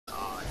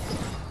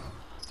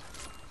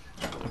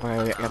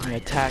Boy, got me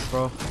attacked,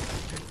 bro.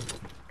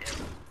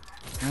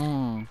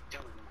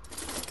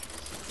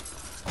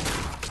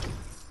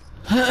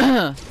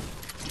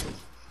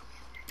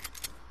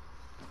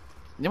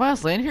 Anybody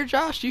else landing here,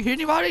 Josh? Do you hear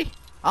anybody?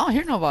 I don't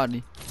hear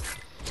nobody.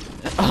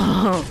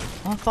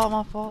 My fault,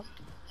 my fault.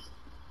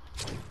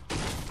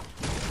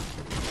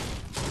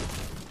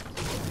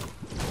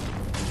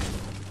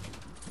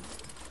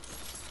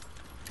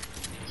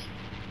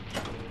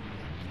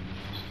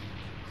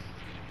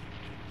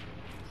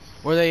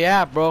 Where they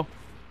at, bro?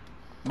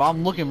 Bro,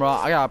 I'm looking, bro.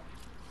 I got a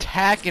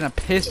tack and a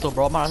pistol,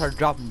 bro. I'm about to start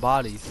dropping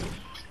bodies.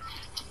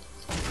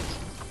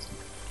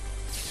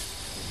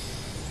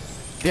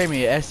 Gave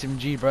me an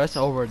SMG, bro. That's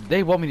over.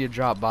 They want me to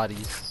drop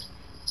bodies.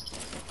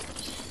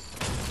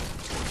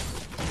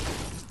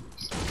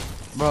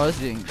 Bro, this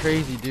is getting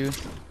crazy, dude.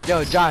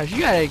 Yo, Josh,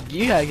 you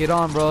gotta get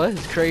on, bro.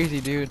 This is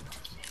crazy, dude.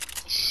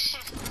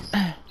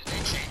 Did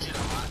they change it a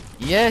lot?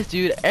 Yes,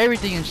 dude.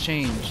 Everything has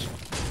changed.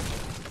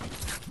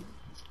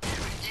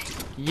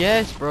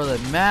 Yes, bro. The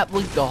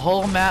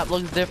whole map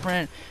looks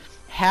different.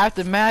 Half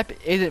the map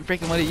isn't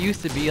freaking what it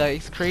used to be. Like,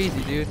 it's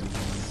crazy, dude.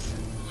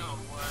 No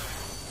way.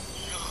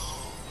 No.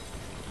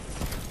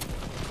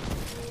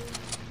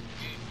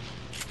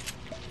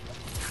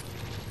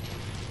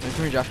 Hey,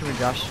 come here, Josh. Come here,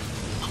 Josh.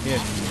 Here.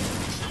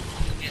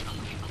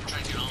 I'm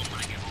trying to get home when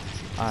I get home.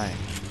 Alright.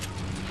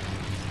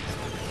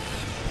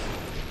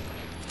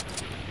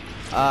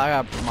 I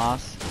got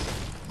moss.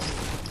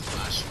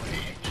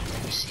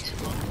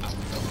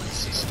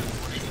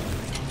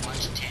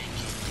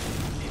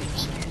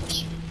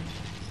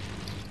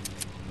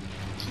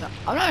 No,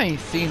 I'm not even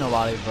seeing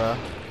nobody, bro.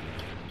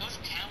 Those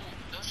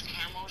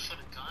camos for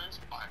the guns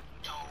are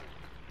dope.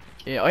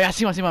 Yeah, oh yeah, I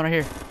see one right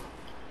here.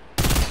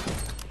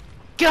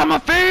 Get out my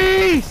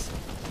face!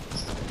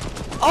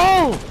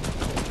 Oh!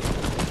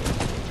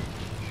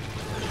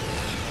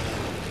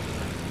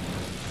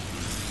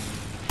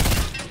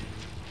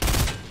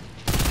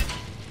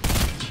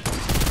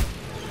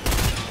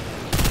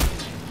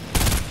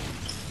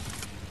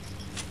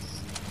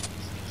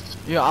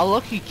 Yeah, I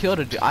lucky killed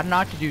a dude. I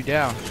knocked a dude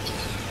down.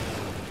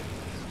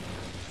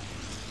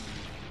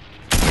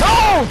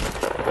 Oh!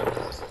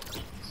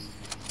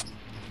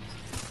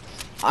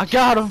 I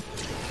got him.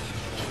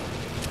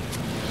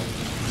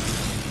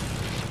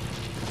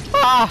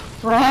 Ah,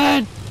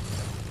 run!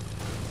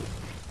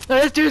 No,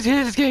 this dude's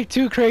just getting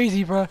too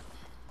crazy, bro.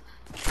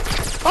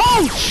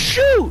 Oh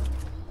shoot!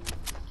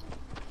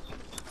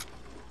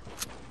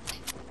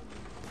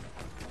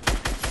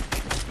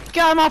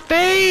 Get out of my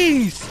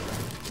face!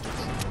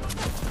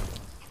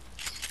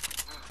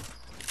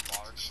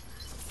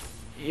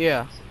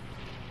 Yeah.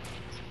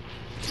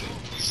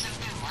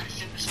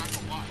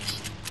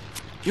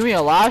 You mean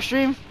a live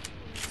stream?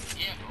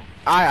 Yeah, bro.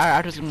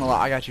 I just gonna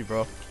I got you,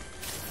 bro.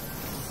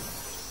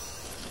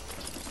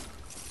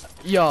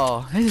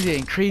 Yo, this is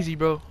getting crazy,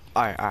 bro.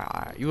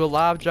 Alright. You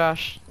alive,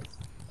 Josh?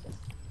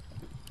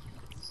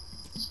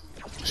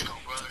 Let's go,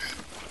 brother.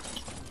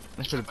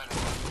 Let's put it.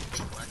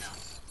 Right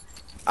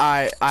now.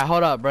 Alright,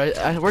 hold up, bro.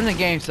 We're in the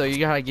game, so you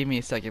gotta give me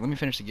a second. Let me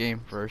finish the game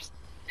first.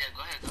 Yeah,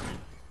 go ahead.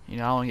 You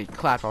know, I don't wanna get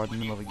clapped out in the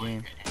middle of the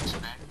game.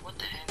 What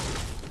the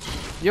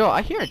heck? Yo,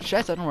 I hear a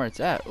chest. I don't know where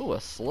it's at. Ooh, a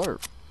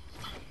slurp.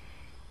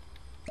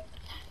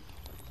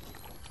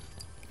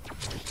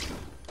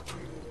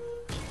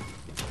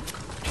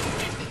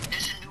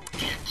 There's a new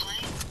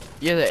airplane?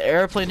 Yeah, the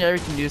airplane and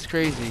everything, dude, is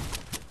crazy.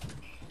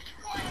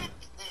 What?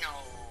 No.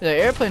 The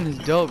airplane is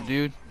dope,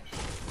 dude.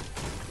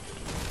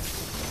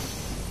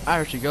 Alright,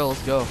 where should go?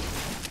 Let's go.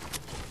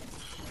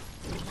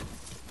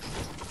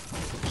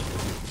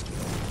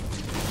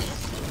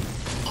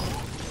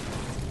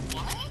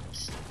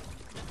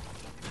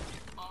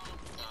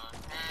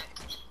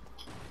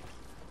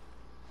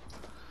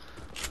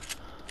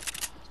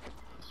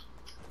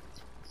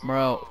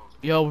 Bro,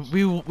 yo,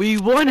 we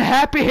won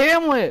Happy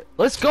Hamlet.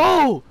 Let's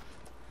go.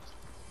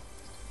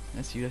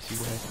 That's you, go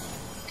ahead.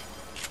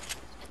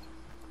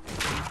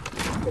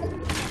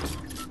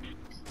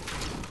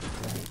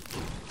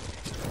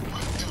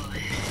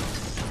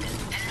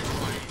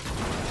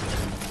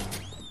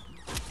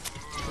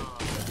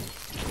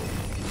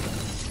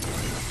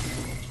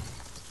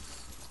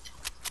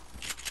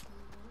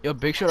 Yo,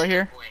 big shot right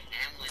here.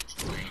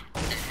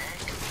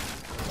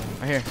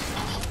 Right here.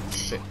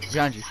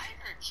 Behind you.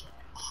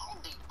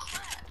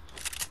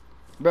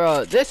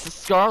 Bro, this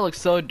scar looks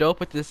so dope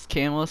with this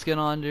camo skin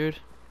on, dude.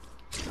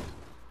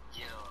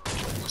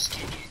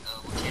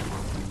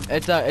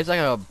 It's like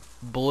a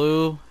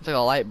blue, it's like a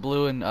light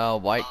blue and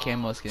white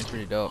camo skin. It's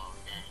pretty dope.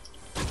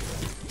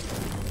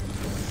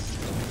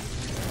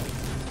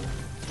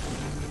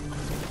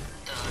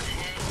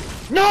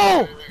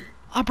 No!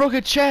 I broke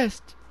a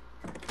chest.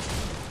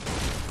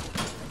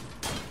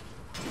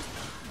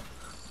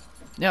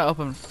 Yeah, I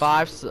opened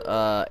 5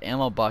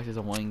 ammo boxes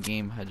in one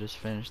game. I just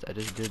finished. I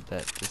just did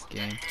that this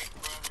game.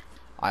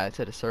 I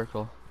hit a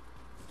circle.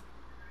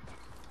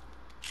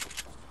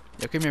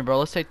 Yo, come here, bro.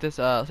 Let's take this.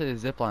 Let's take the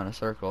zip line in a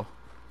circle.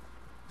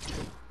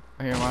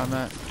 Right here, where I'm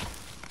at.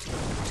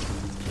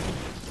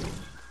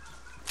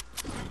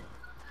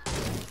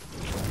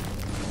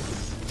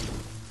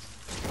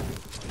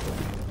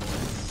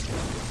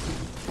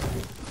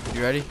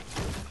 You ready?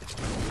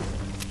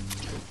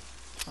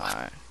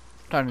 Alright.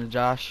 Talking to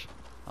Josh.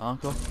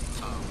 Uncle.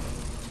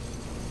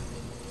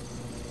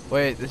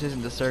 Wait, this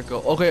isn't the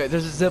circle. Okay,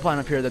 there's a zip line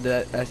up here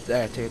that's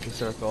take it to the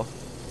circle.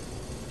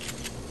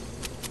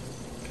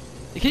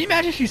 Can you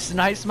imagine if you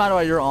snipe somebody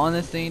while you're on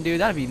this thing, dude?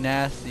 That'd be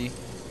nasty.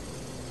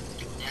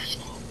 That's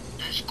cool.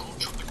 That's cool,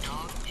 triple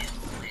dog. Yeah,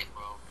 lit,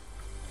 bro.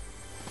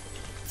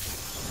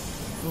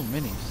 Ooh,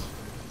 minis.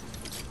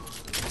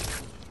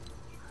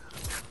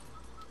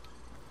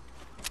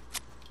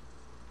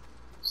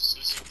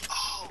 Season.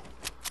 Oh.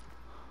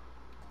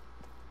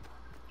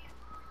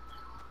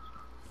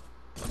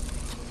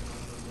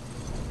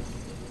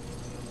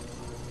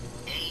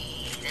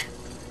 Hey, that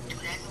dude,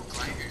 that new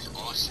glider is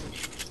awesome.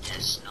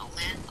 That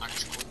snowman. Oh,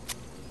 that's cool.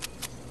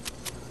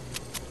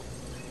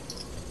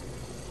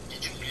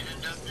 Did you get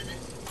a dub today?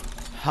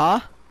 Huh?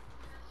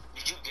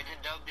 Did you get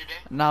a dub today?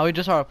 Nah, we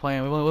just started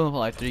playing. We've only played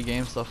like 3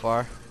 games so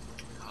far.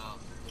 Oh.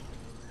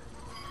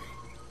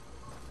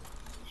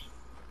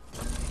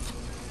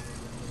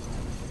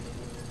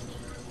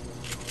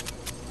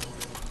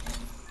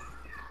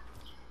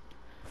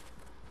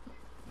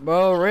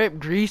 Bro, rip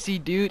Greasy,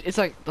 dude. It's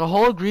like the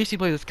whole Greasy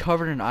place is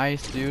covered in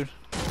ice, dude.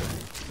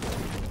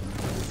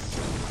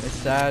 It's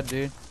sad,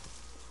 dude.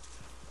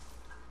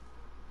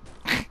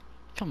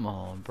 Come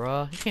on,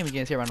 bro. You can't be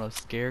getting hit around no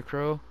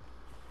scarecrow.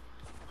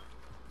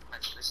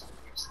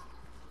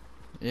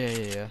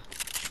 Yeah.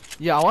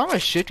 Yeah, I wonder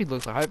what Shifty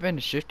looks like. I haven't been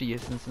to Shifty yet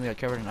since they got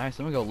covered in ice.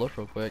 Let me go look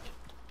real quick.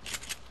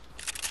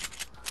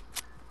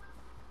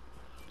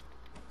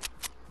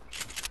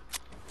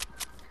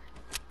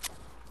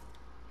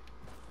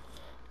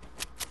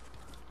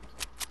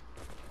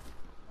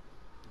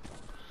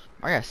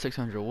 I got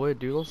 600 wood,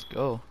 dude. Let's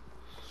go.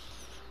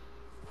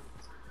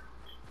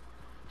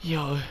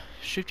 Yo,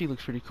 Shifty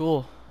looks pretty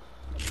cool.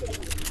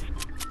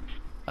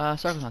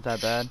 Circle's not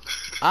that bad.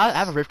 I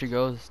have a Rift to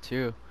Goes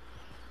too.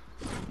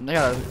 They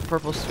got a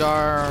purple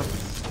scar,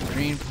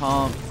 green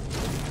pump,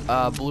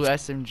 blue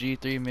SMG,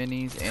 3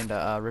 minis,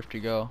 and Rift to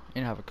Go.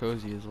 And have a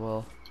cozy as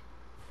well.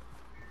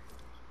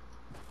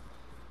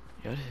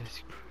 Yo, this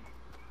is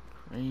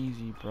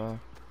crazy, bro.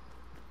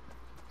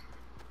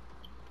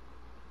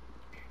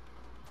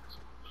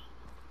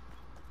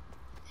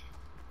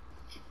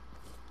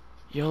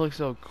 Yo, looks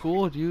so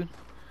cool, dude.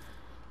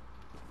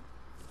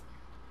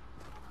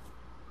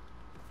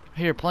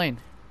 Here, plane.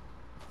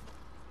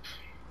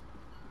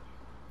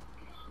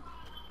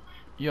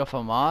 Yo,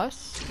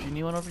 Famas, you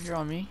need one over here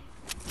on me?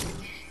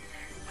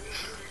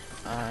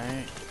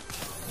 Alright.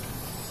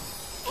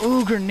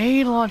 Ooh,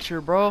 grenade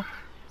launcher, bro.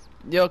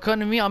 Yo, come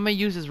to me. I'm gonna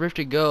use his Rift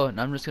to Go,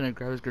 and I'm just gonna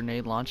grab his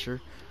grenade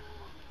launcher.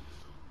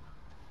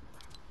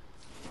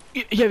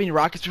 You have any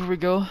rockets before we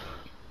go?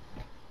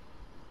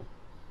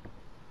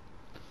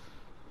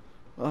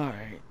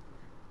 Alright.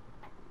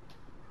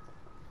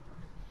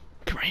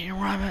 Come right here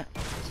where I'm at.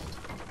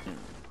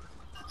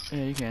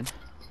 Yeah, you can.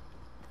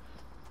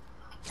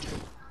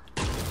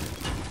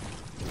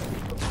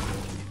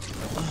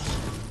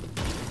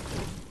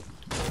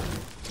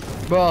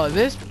 Bro,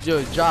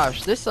 yo,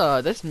 Josh,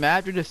 this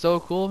map, dude, is so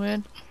cool,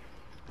 man.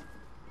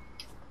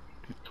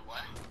 The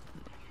what?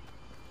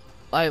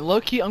 Like,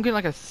 low key, I'm getting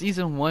like a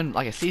season 1,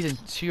 like a season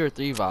 2 or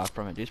 3 vibe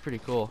from it, dude. It's pretty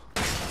cool.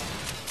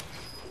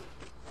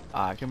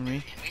 Alright, come with me.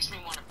 It makes me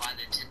want to buy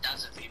the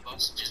 10,000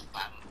 V-Bucks and just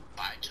buy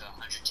it to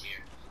 100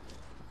 tier.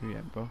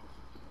 Yeah, bro.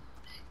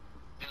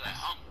 Be like,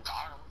 oh,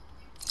 got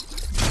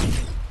him.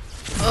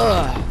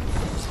 Ugh.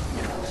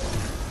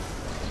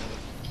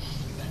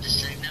 You got the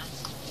stream now?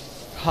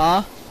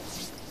 Huh?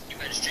 You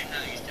got the stream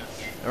now? You still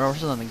get? We're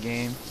still on the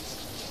game.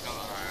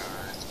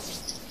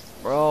 Alright.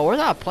 Bro, where's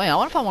that plane? I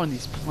wanna find one of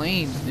these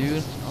planes,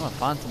 dude. I wanna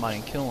find somebody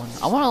and kill one.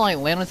 I wanna like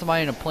land on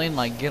somebody in a plane,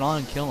 like get on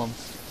and kill them.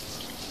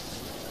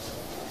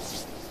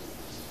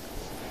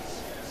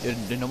 Yo,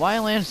 did nobody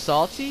land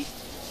salty?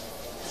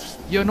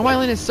 Yo, nobody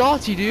landed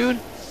salty, dude.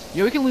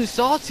 Yo, we can lose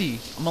salty.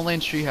 I'm gonna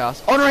land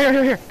treehouse. Oh no,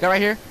 here. Guy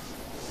right here.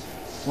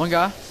 One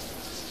guy.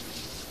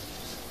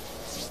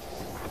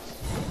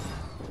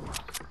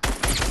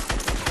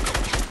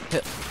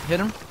 Hit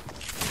him.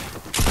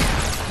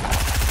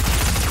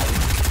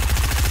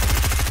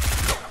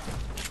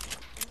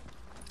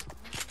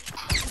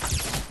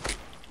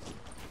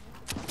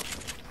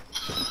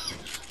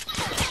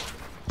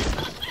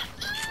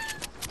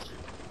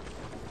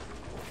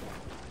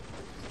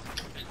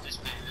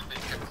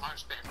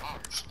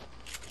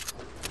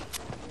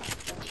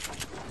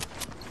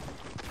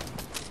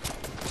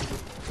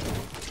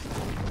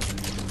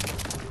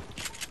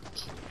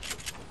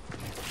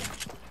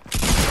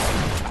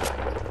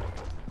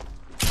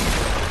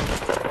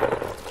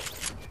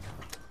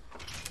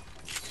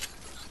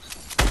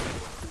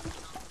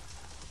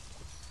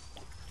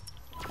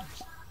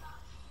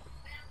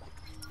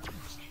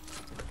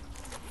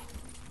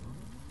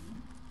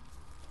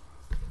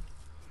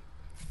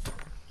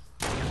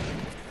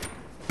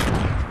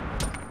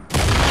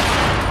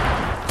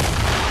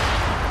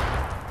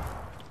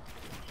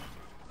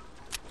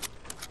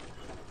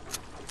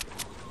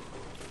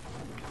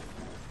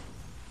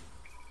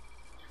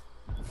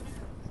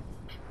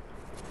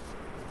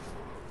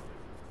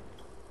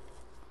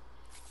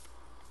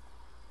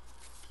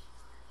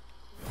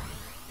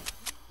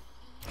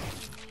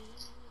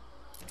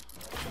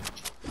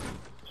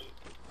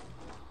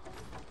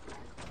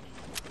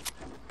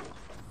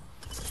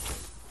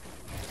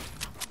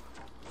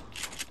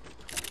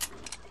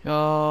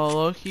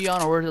 Loki, I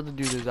don't know where the other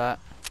dude is at.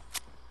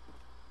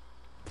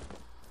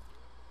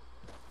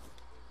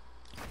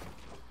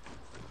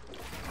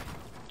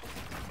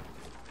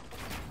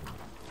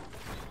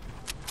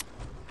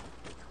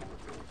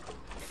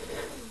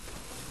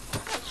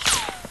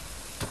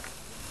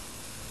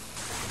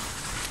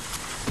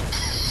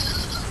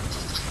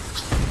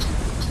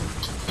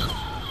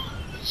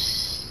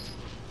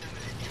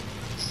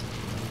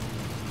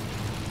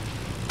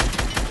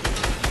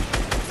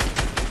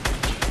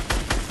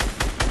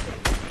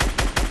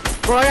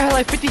 Bro, I had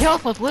like 50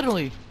 health left,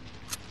 literally.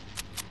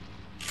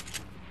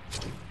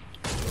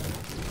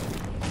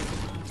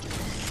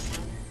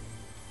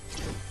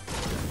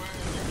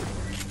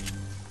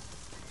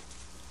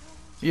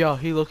 Yo,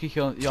 he low-key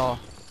killed y'all.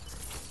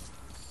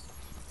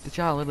 This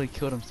guy literally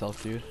killed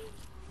himself, dude.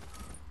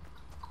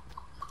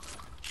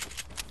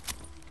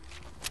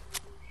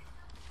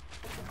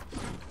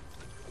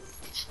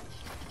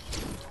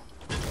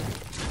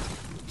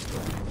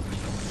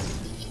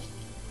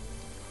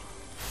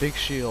 Big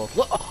shield.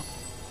 Whoa.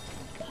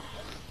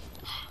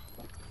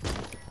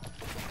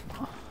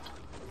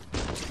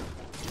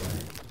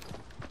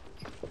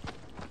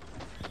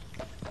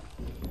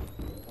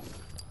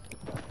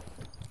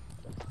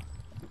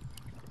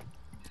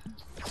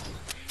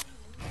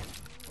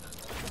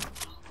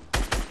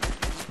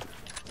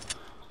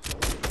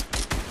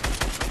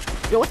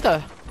 Yo, what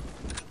the?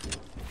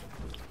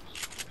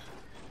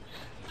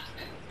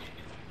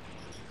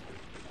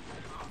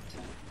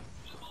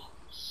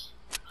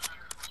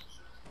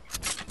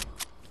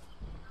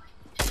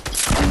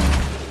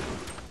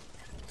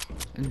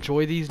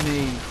 Enjoy these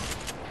nades.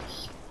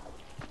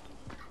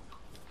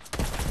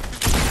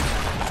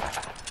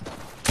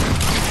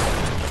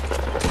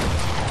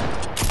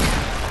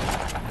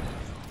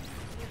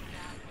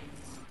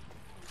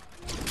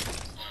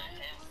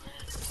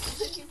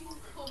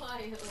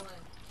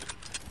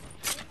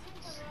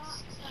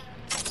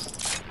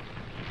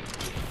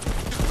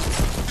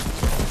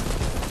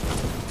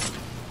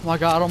 Oh my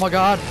god, oh my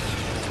god.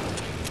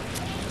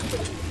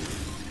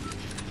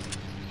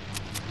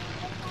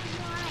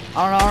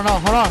 I don't know.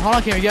 Hold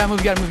on, Cameron.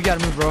 You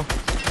gotta move, bro.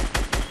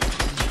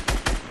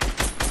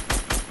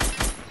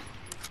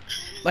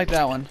 Like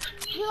that one.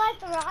 You like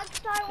the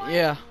Rockstar one?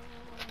 Yeah.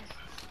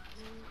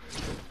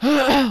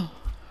 Mhm.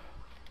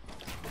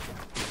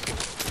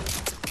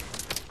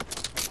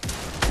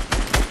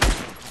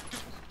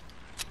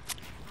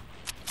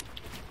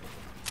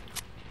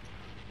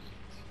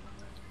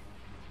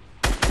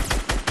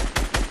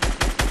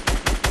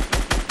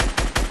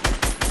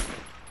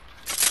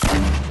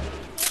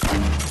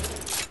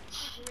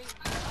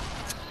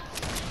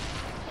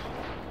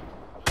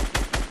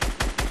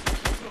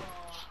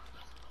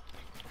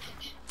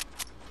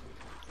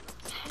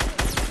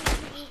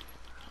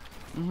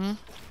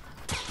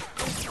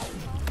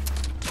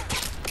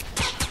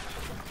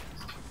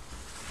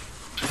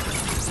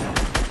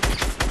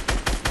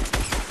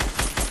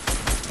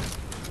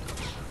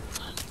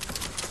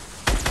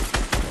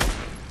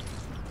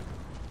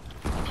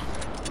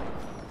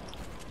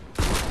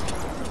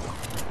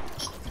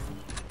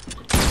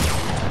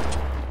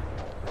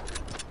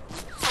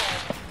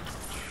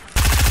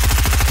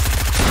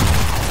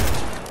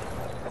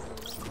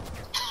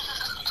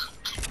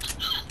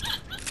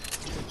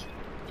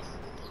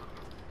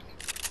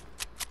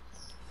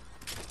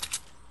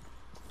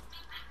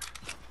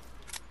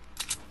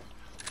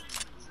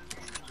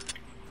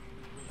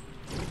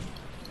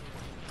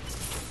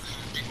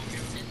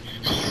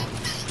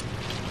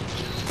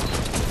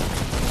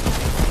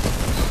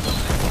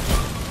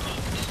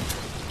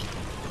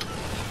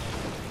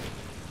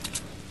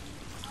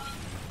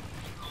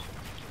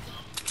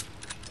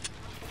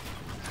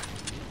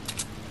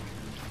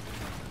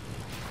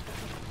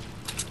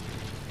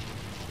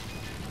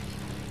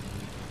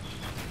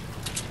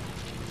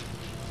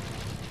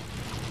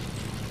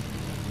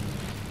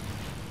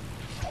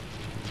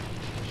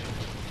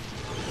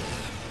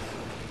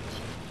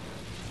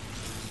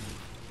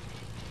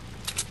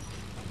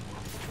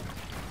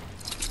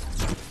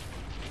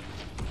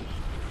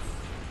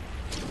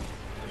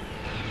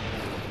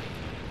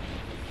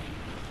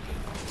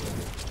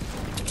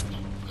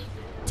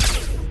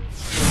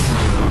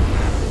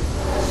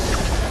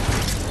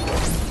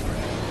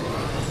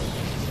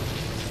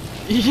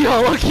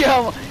 Yo, look,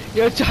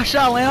 yo, Josh,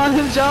 I'll land on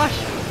him, Josh.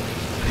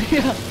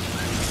 Yeah.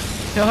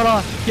 Yo, hold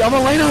on. Yo, I'm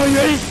gonna land on him. You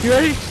ready? You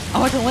ready?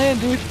 I'm about to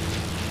land, dude.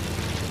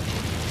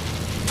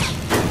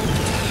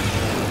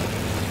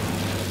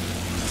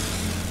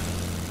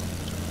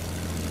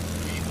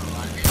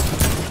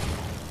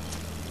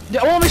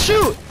 Yeah, won't let me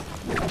shoot.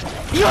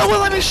 Yo, it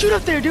won't let me shoot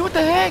up there, dude. What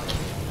the heck?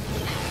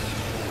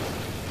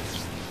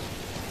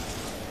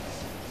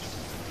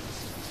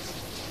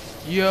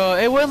 Yo,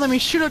 it wouldn't let me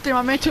shoot up there.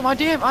 My man took my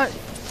damn.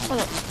 Hold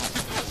up.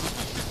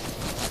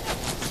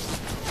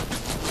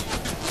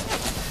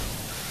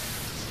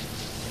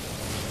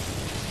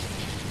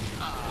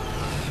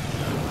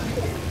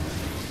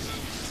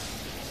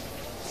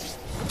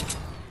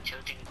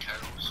 Tilting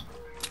turtles.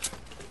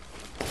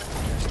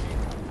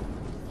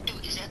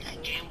 Dude, is that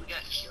game we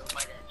got killed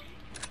by that dude?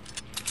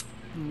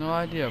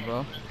 idea,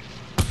 bro.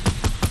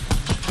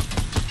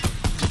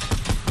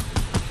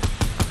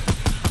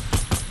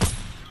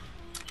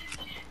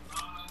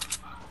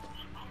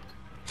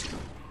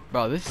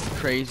 Bro, this is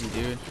crazy,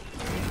 dude.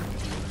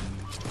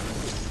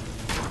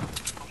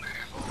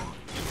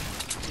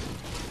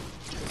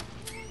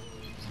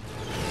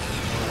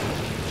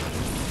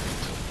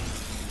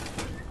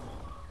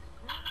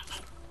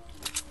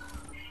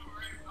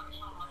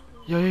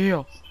 Yo, yo,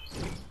 yo.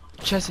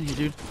 Chest in here,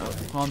 dude.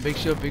 Come on, big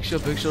shield, big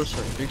shield, big shoulder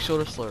slurp, big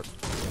shoulder slurp.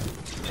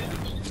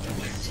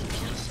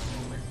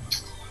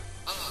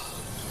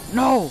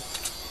 No!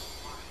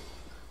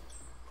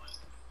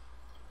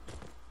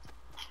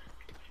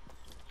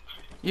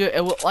 Yeah,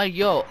 it will, like,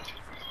 yo,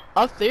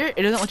 up there,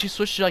 it doesn't let you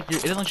switch to, like,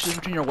 it doesn't let you switch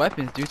between your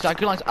weapons, dude. So I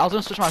could, like, I was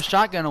gonna switch my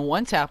shotgun and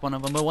one tap on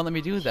them, but it won't let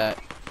me do that.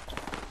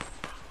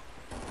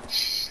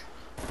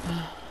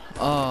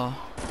 I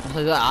was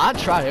like, I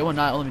tried, it would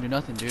not let me do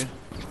nothing, dude.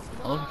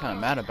 I was kind of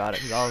mad about it,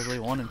 because I was really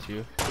wanting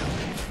to.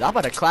 I'm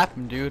about to clap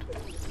him, dude.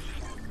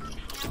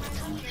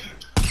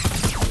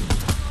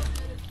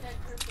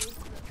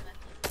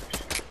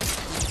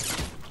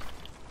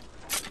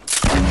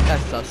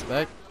 That's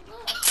suspect.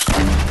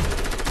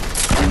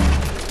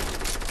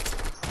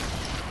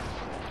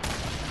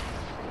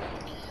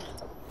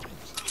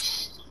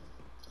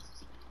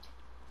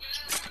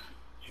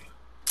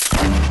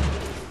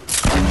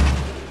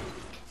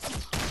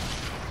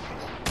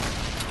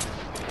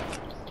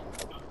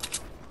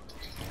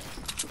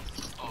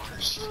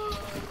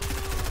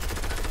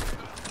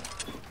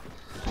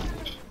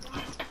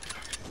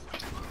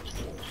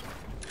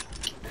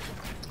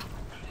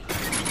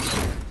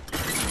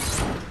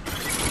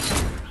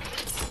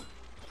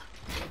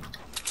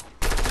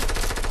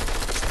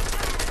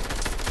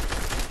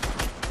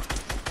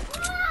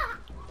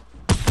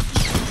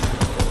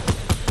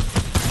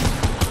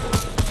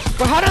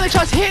 But how did they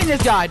trust hitting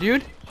this guy,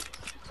 dude?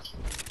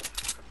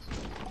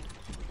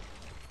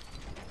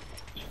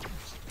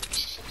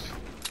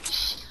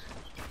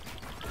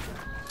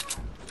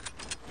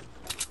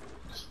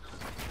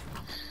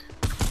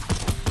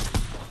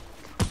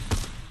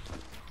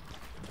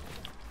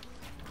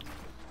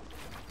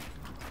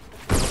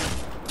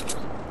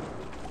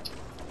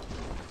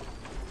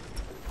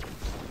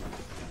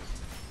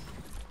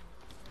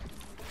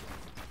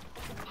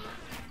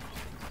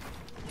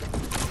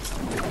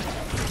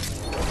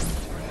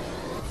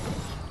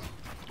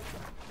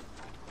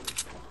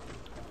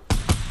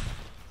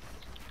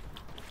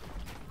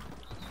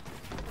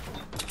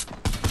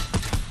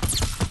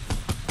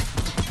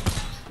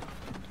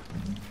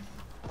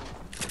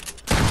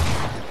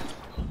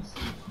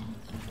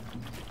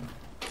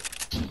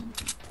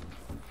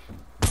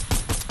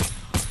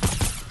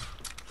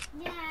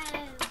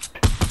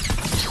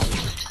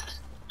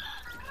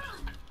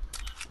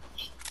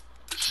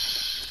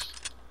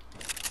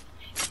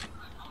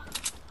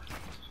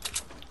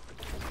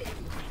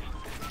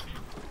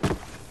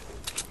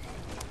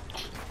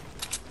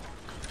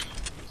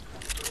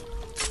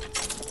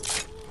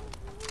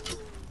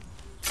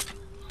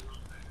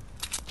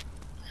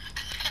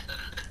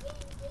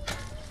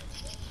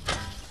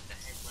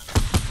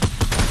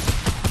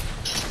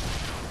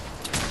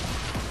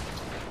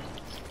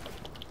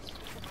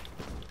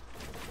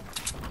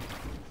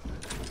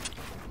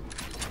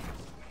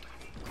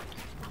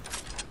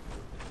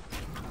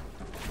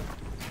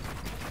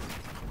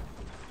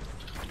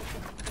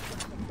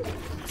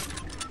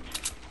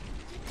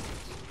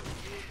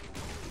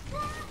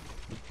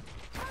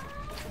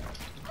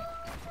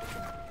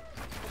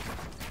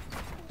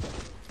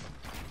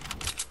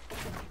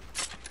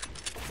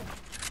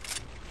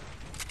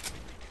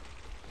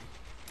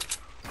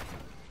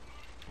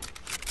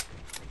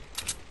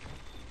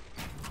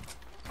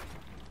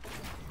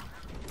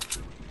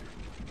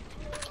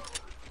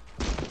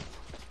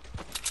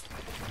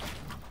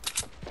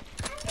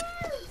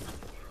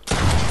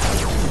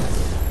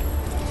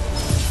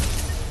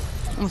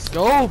 Let's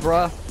go,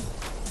 bruh.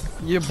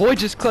 Your boy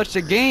just clutched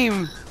a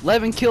game.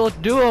 11 kill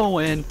duo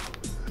win.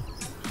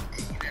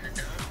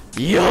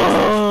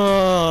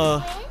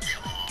 Yeah.